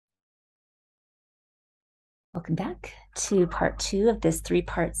Welcome back to part 2 of this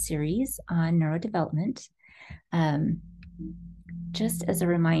 3-part series on neurodevelopment. Um, just as a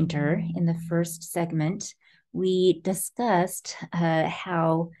reminder, in the first segment, we discussed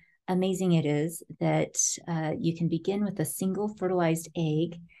how amazing it is that you can begin with a single fertilized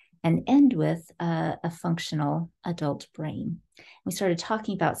egg and end with a functional adult brain. We started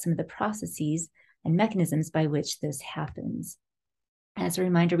talking about some of the processes and mechanisms by which this happens. As a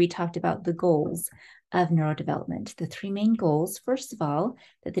reminder, we talked about the goals of neurodevelopment. The 3 main goals, first of all,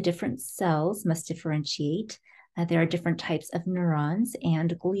 that the different cells must differentiate. There are different types of neurons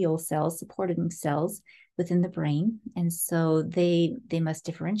and glial cells, supporting cells within the brain. And so they must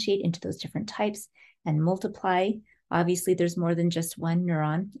differentiate into those different types and multiply. Obviously, there's more than just one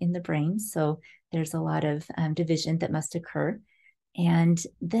neuron in the brain, so there's a lot of division that must occur. And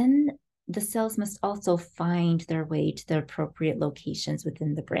then the cells must also find their way to the appropriate locations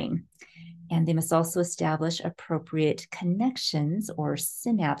within the brain. And they must also establish appropriate connections or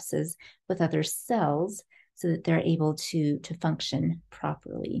synapses with other cells so that they're able to function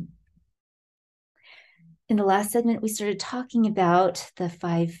properly. In the last segment, we started talking about the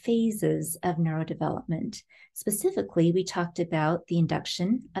 5 phases of neurodevelopment. Specifically, we talked about the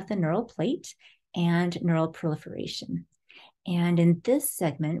induction of the neural plate and neural proliferation. And in this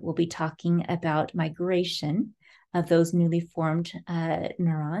segment, we'll be talking about migration of those newly formed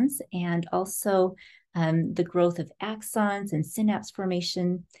neurons and also the growth of axons and synapse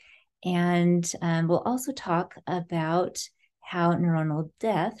formation. And we'll also talk about how neuronal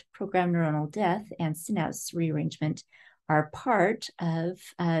death, programmed neuronal death, and synapse rearrangement are part of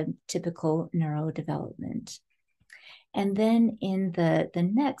typical neurodevelopment. And then in the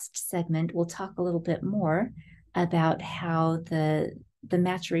next segment, we'll talk a little bit more about how the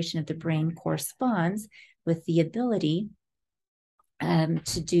maturation of the brain corresponds with the ability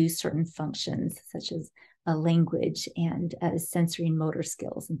to do certain functions, such as a language and sensory and motor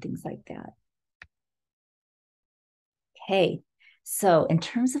skills and things like that. Okay, so in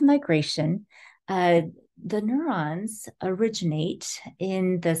terms of migration, the neurons originate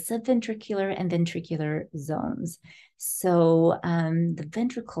in the subventricular and ventricular zones. So the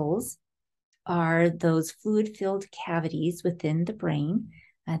ventricles are those fluid-filled cavities within the brain.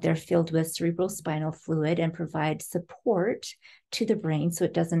 They're filled with cerebrospinal fluid and provide support to the brain so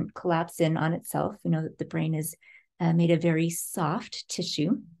it doesn't collapse in on itself. We know that the brain is made of very soft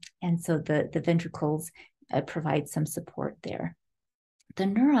tissue, and so the ventricles provide some support there. The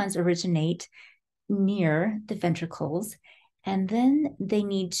neurons originate near the ventricles, and then they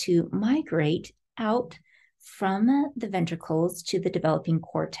need to migrate out from the ventricles to the developing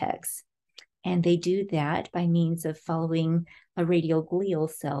cortex. And they do that by means of following radial glial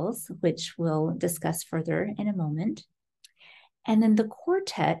cells, which we'll discuss further in a moment. And then the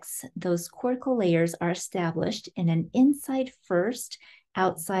cortex, those cortical layers are established in an inside first,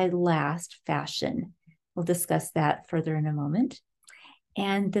 outside last fashion. We'll discuss that further in a moment.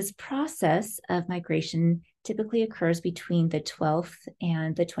 And this process of migration typically occurs between the 12th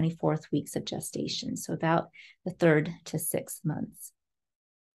and the 24th weeks of gestation, so about the 3rd to 6th months.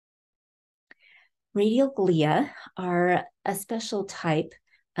 Radial glia are a special type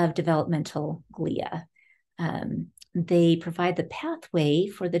of developmental glia. They provide the pathway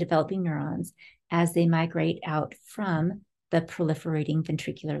for the developing neurons as they migrate out from the proliferating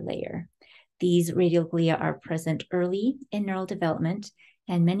ventricular layer. These radial glia are present early in neural development,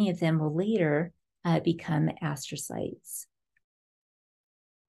 and many of them will later become astrocytes.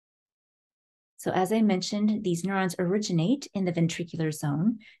 So as I mentioned, these neurons originate in the ventricular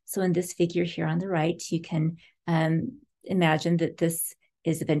zone. So in this figure here on the right, you can imagine that this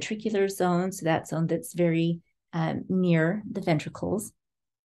is a ventricular zone, so that zone that's very near the ventricles.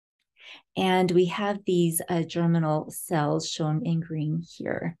 And we have these germinal cells shown in green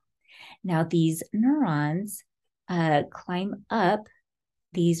here. Now these neurons climb up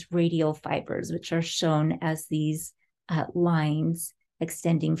these radial fibers, which are shown as these lines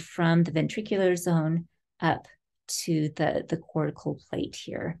extending from the ventricular zone up to the cortical plate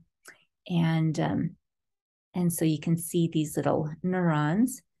here. And so you can see these little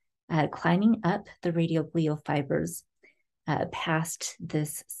neurons climbing up the radial glial fibers past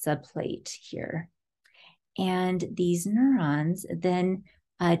this subplate here. And these neurons then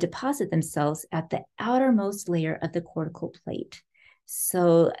deposit themselves at the outermost layer of the cortical plate.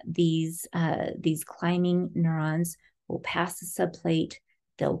 So these climbing neurons will pass the subplate,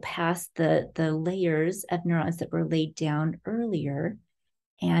 they'll pass the layers of neurons that were laid down earlier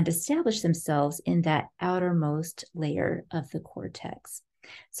and establish themselves in that outermost layer of the cortex.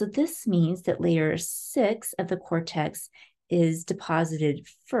 So this means that layer 6 of the cortex is deposited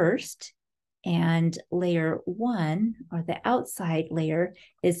first and layer 1, or the outside layer,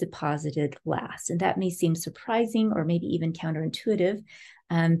 is deposited last. And that may seem surprising or maybe even counterintuitive,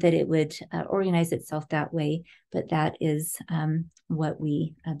 that it would organize itself that way, but that is what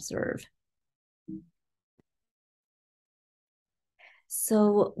we observe.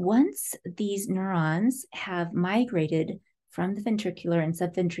 So once these neurons have migrated from the ventricular and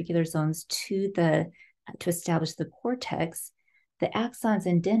subventricular zones to establish the cortex, the axons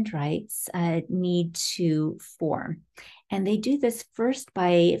and dendrites need to form. And they do this first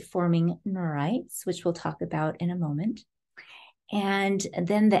by forming neurites, which we'll talk about in a moment. And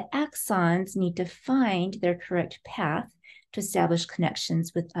then the axons need to find their correct path to establish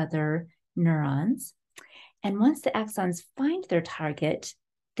connections with other neurons. And once the axons find their target,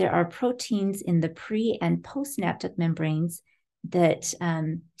 there are proteins in the pre- and postsynaptic membranes that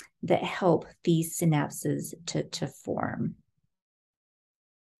help these synapses to form.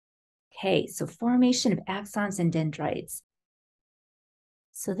 Okay, so formation of axons and dendrites.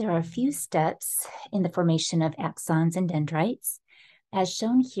 So there are a few steps in the formation of axons and dendrites. As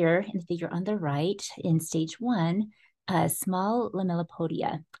shown here in the figure on the right, in stage 1, small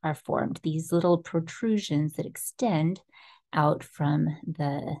lamellipodia are formed, these little protrusions that extend out from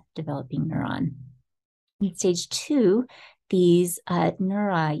the developing neuron. In stage 2, these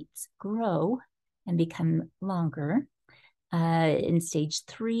neurites grow and become longer. In stage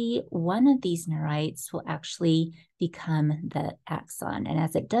 3, one of these neurites will actually become the axon. And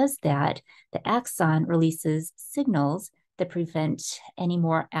as it does that, the axon releases signals that prevent any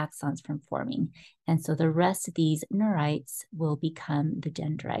more axons from forming. And so the rest of these neurites will become the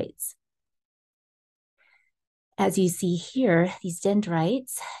dendrites. As you see here, these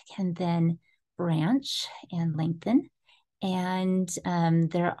dendrites can then branch and lengthen. And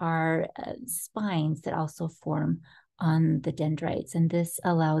there are spines that also form on the dendrites, and this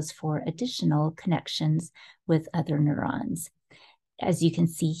allows for additional connections with other neurons. As you can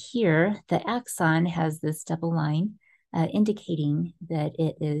see here, the axon has this double line indicating that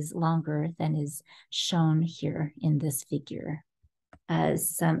it is longer than is shown here in this figure.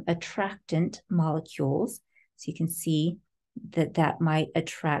 Some attractant molecules, so you can see that might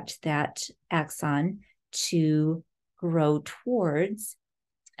attract that axon to grow towards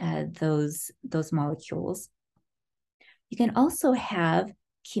those molecules. You can also have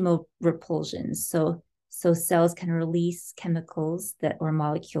chemorepulsions. So cells can release chemicals or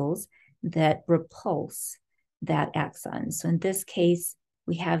molecules that repulse that axon. So in this case,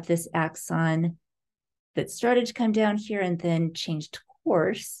 we have this axon that started to come down here and then changed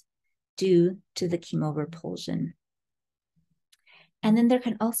course due to the chemorepulsion. And then there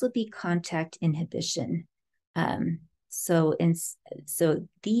can also be contact inhibition. So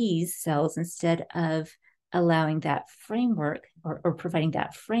these cells, instead of allowing that framework or providing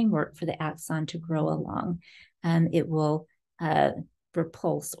that framework for the axon to grow along, it will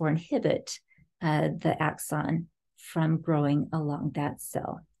repulse or inhibit the axon from growing along that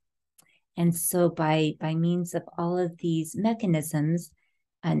cell. And so by means of all of these mechanisms,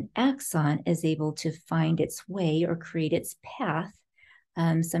 an axon is able to find its way or create its path,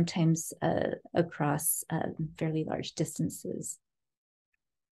 sometimes across fairly large distances.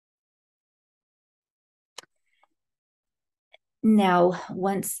 Now,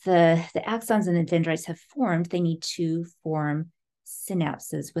 once the axons and the dendrites have formed, they need to form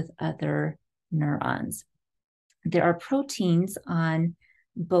synapses with other neurons. There are proteins on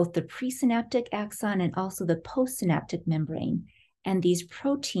both the presynaptic axon and also the postsynaptic membrane, and these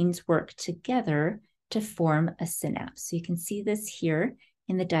proteins work together to form a synapse. So you can see this here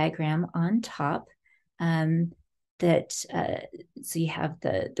in the diagram on top, so you have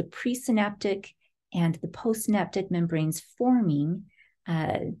the presynaptic and the postsynaptic membranes forming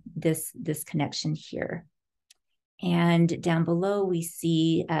this connection here. And down below, we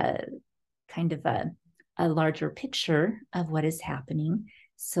see kind of a larger picture of what is happening.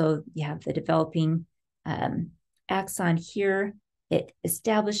 So you have the developing axon here. It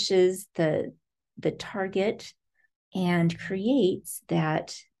establishes the target and creates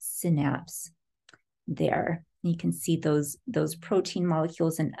that synapse there. You can see those protein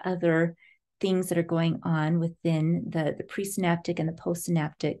molecules and other things that are going on within the presynaptic and the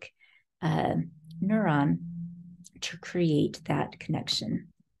postsynaptic neuron to create that connection.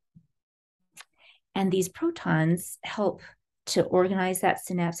 And these protons help to organize that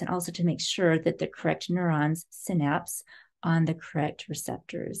synapse and also to make sure that the correct neurons synapse on the correct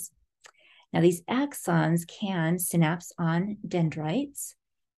receptors. Now, these axons can synapse on dendrites.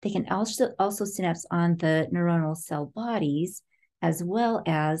 They can also synapse on the neuronal cell bodies as well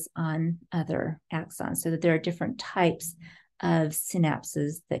as on other axons, so that there are different types of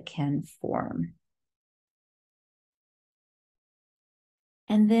synapses that can form.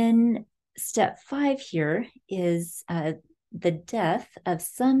 And then step 5 here is the death of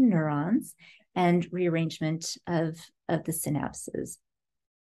some neurons and rearrangement of the synapses.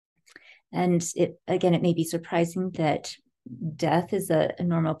 And it may be surprising that death is a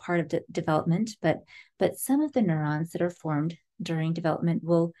normal part of development, but some of the neurons that are formed during development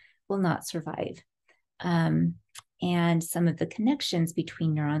will not survive. And some of the connections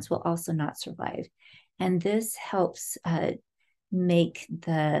between neurons will also not survive. And this helps make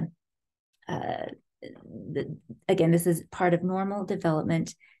again, this is part of normal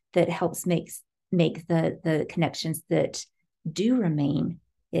development that helps make the connections that do remain.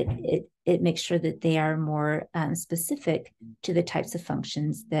 It makes sure that they are more specific to the types of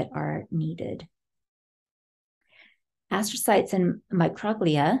functions that are needed. Astrocytes and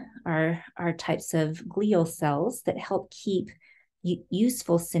microglia are types of glial cells that help keep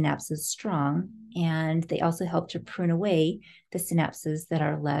useful synapses strong, and they also help to prune away the synapses that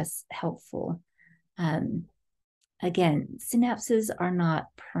are less helpful. Again, synapses are not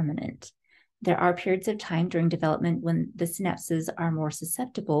permanent. There are periods of time during development when the synapses are more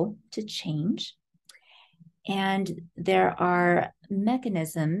susceptible to change. And there are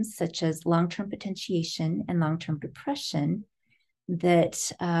mechanisms such as long-term potentiation and long-term depression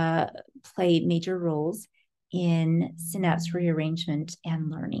that play major roles in synapse rearrangement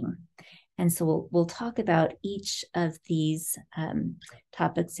and learning. And so we'll talk about each of these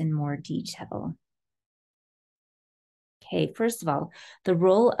topics in more detail. Okay, first of all, the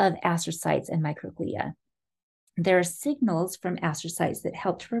role of astrocytes and microglia. There are signals from astrocytes that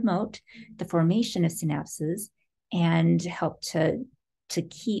help to promote the formation of synapses and help to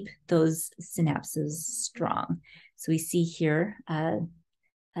keep those synapses strong. So we see here a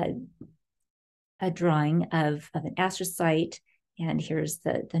drawing of an astrocyte, and here's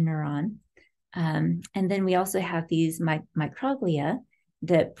the neuron. And then we also have these microglia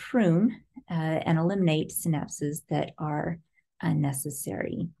that prune and eliminate synapses that are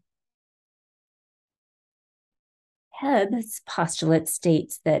unnecessary. Hebb's postulate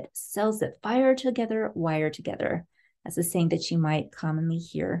states that cells that fire together wire together. That's a saying that you might commonly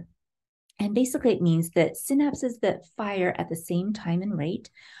hear. And basically it means that synapses that fire at the same time and rate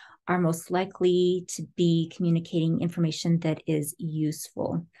are most likely to be communicating information that is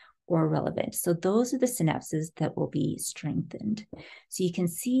useful or relevant. So those are the synapses that will be strengthened. So you can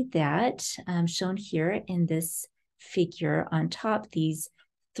see that shown here in this figure on top, these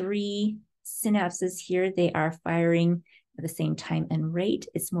 3 synapses here, they are firing at the same time and rate.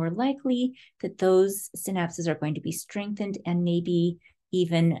 It's more likely that those synapses are going to be strengthened and maybe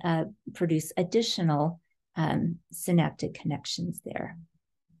even produce additional synaptic connections there.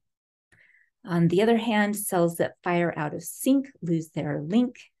 On the other hand, cells that fire out of sync lose their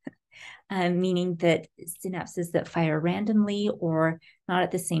link, meaning that synapses that fire randomly or not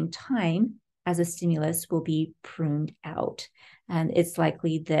at the same time as a stimulus will be pruned out. And it's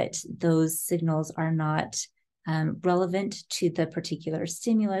likely that those signals are not relevant to the particular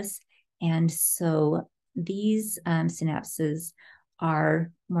stimulus. And so these synapses are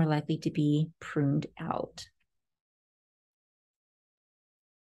more likely to be pruned out.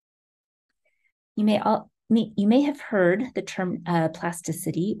 You may have heard the term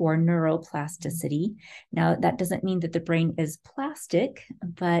plasticity or neuroplasticity. Now, that doesn't mean that the brain is plastic,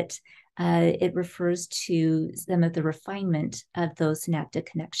 but it refers to some of the refinement of those synaptic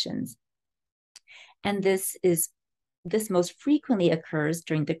connections. And this most frequently occurs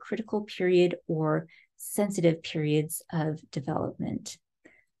during the critical period or sensitive periods of development.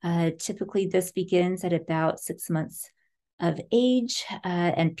 Typically, this begins at about 6 months of age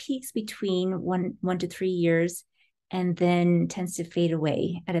and peaks between 1 to 3 years, and then tends to fade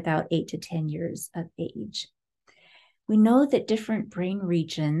away at about 8 to 10 years of age. We know that different brain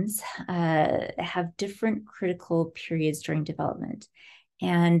regions have different critical periods during development,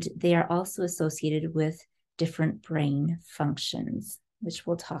 and they are also associated with different brain functions, which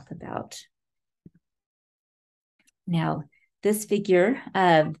we'll talk about. Now, this figure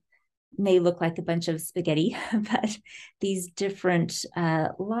may look like a bunch of spaghetti, but these different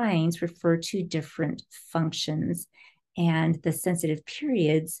lines refer to different functions and the sensitive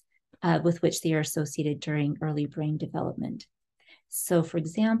periods with which they are associated during early brain development. So, for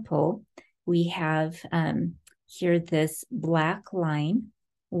example, we have here this black line,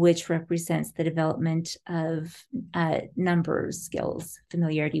 which represents the development of numbers skills,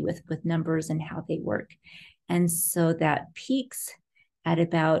 familiarity with numbers and how they work. And so that peaks at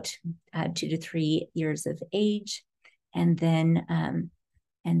about 2 to 3 years of age, and then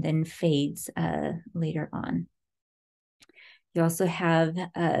fades later on. You also have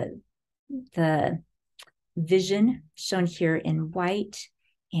the vision shown here in white,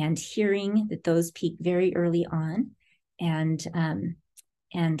 and hearing, that those peak very early on, and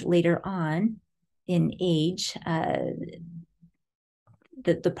later on in age,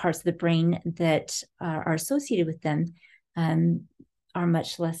 the parts of the brain that are associated with them are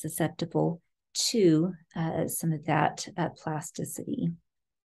much less susceptible to some of that plasticity.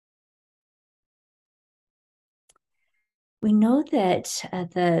 We know that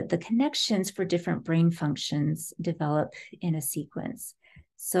the connections for different brain functions develop in a sequence.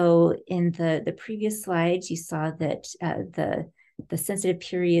 So in the previous slides, you saw that the sensitive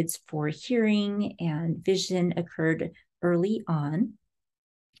periods for hearing and vision occurred early on.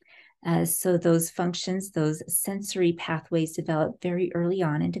 So those functions, those sensory pathways develop very early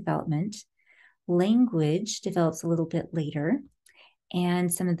on in development. Language develops a little bit later,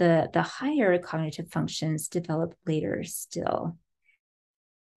 and some of the higher cognitive functions develop later still.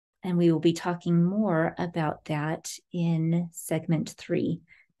 And we will be talking more about that in segment 3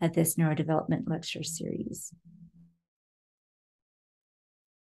 of this neurodevelopment lecture series.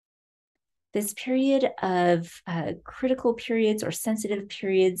 This period of critical periods or sensitive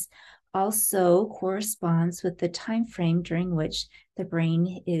periods also corresponds with the time frame during which the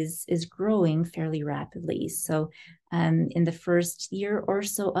brain is growing fairly rapidly. So in the first year or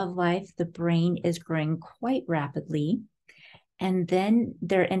so of life, the brain is growing quite rapidly. And then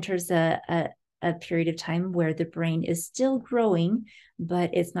there enters a period of time where the brain is still growing,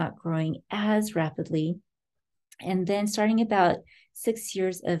 but it's not growing as rapidly. And then starting about 6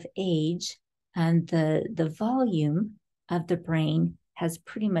 years of age, the volume of the brain has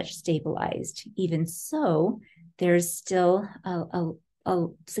pretty much stabilized. Even so, there's still a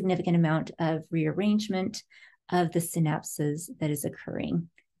significant amount of rearrangement of the synapses that is occurring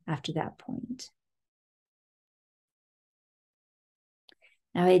after that point.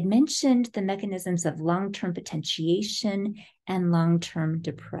 Now, I had mentioned the mechanisms of long-term potentiation and long-term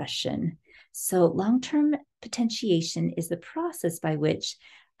depression. So long-term potentiation is the process by which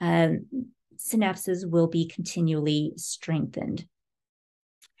synapses will be continually strengthened.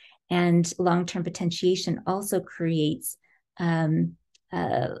 And long-term potentiation also creates a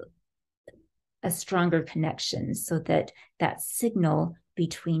stronger connection so that that signal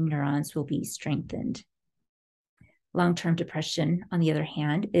between neurons will be strengthened. Long-term depression, on the other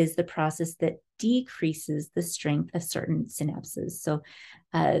hand, is the process that decreases the strength of certain synapses. So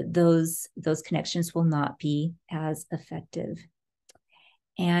those connections will not be as effective.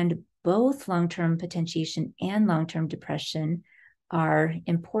 And both long-term potentiation and long-term depression are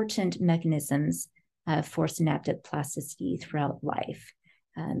important mechanisms for synaptic plasticity throughout life.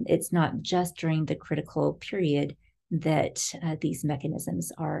 It's not just during the critical period that these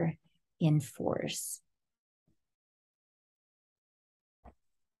mechanisms are in force.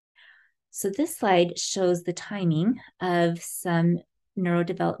 So this slide shows the timing of some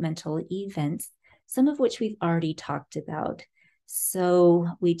neurodevelopmental events, some of which we've already talked about. So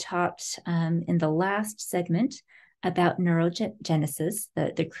we talked in the last segment about neurogenesis,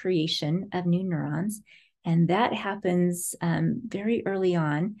 the creation of new neurons, and that happens very early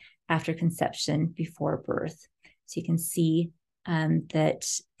on after conception, before birth. So you can see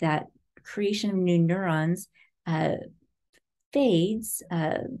that creation of new neurons fades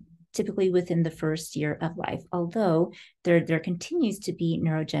typically within the first year of life, although there continues to be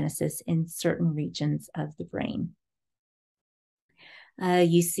neurogenesis in certain regions of the brain.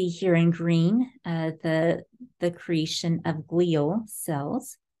 You see here in green the creation of glial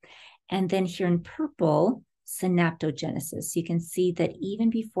cells, and then here in purple, synaptogenesis. You can see that even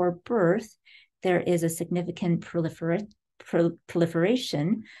before birth, there is a significant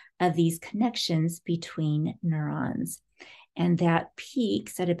proliferation of these connections between neurons. And that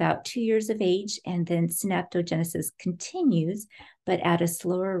peaks at about 2 years of age, and then synaptogenesis continues, but at a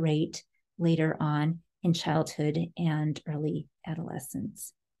slower rate later on in childhood and early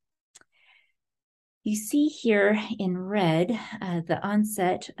adolescence. You see here in red the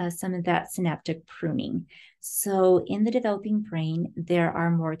onset of some of that synaptic pruning. So in the developing brain, there are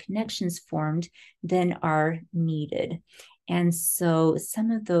more connections formed than are needed. And so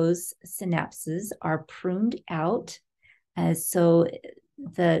some of those synapses are pruned out. So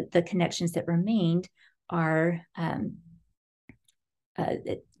the connections that remained are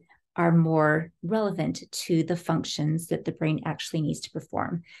more relevant to the functions that the brain actually needs to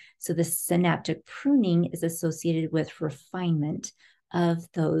perform. So the synaptic pruning is associated with refinement of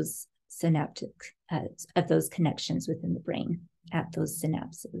those of those connections within the brain at those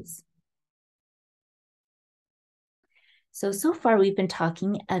synapses. So far we've been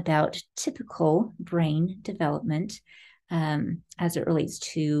talking about typical brain development. as it relates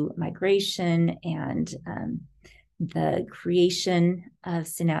to migration and the creation of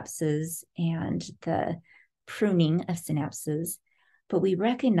synapses and the pruning of synapses. But we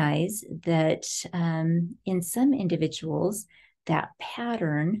recognize that in some individuals, that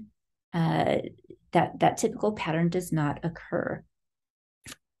pattern, that typical pattern does not occur.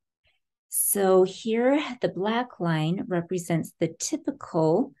 So here, the black line represents the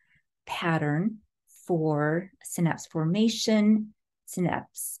typical pattern for synapse formation,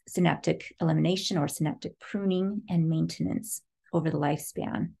 synaptic elimination or synaptic pruning and maintenance over the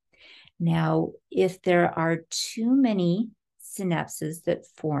lifespan. Now, if there are too many synapses that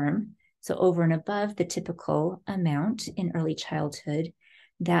form, so over and above the typical amount in early childhood,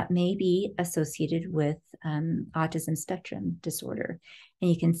 that may be associated with autism spectrum disorder. And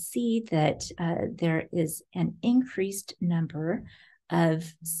you can see that there is an increased number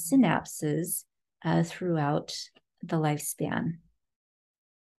of synapses throughout the lifespan.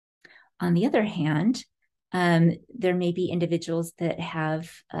 On the other hand, there may be individuals that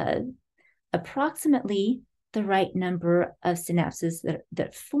have approximately the right number of synapses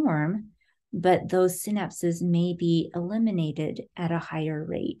that form, but those synapses may be eliminated at a higher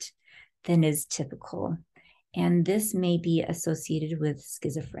rate than is typical. And this may be associated with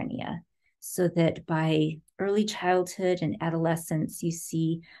schizophrenia, so that by early childhood and adolescence, you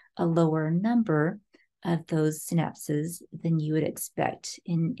see a lower number of those synapses than you would expect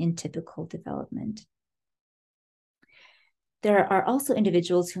in typical development. There are also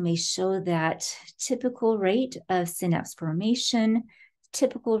individuals who may show that typical rate of synapse formation,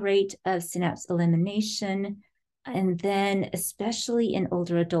 typical rate of synapse elimination, and then especially in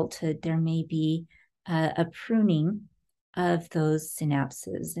older adulthood, there may be a pruning of those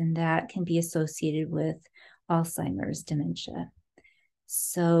synapses, and that can be associated with Alzheimer's dementia.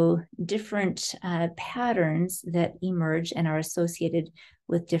 So different patterns that emerge and are associated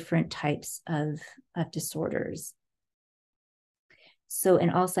with different types of disorders. So in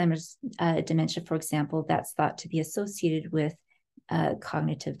Alzheimer's dementia, for example, that's thought to be associated with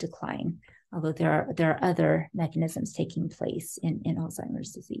cognitive decline, although there are other mechanisms taking place in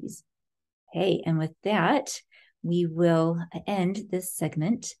Alzheimer's disease. Okay, and with that, we will end this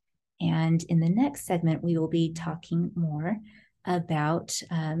segment. And in the next segment, we will be talking more about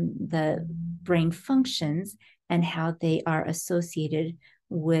the brain functions and how they are associated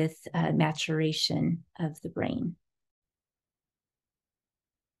with maturation of the brain.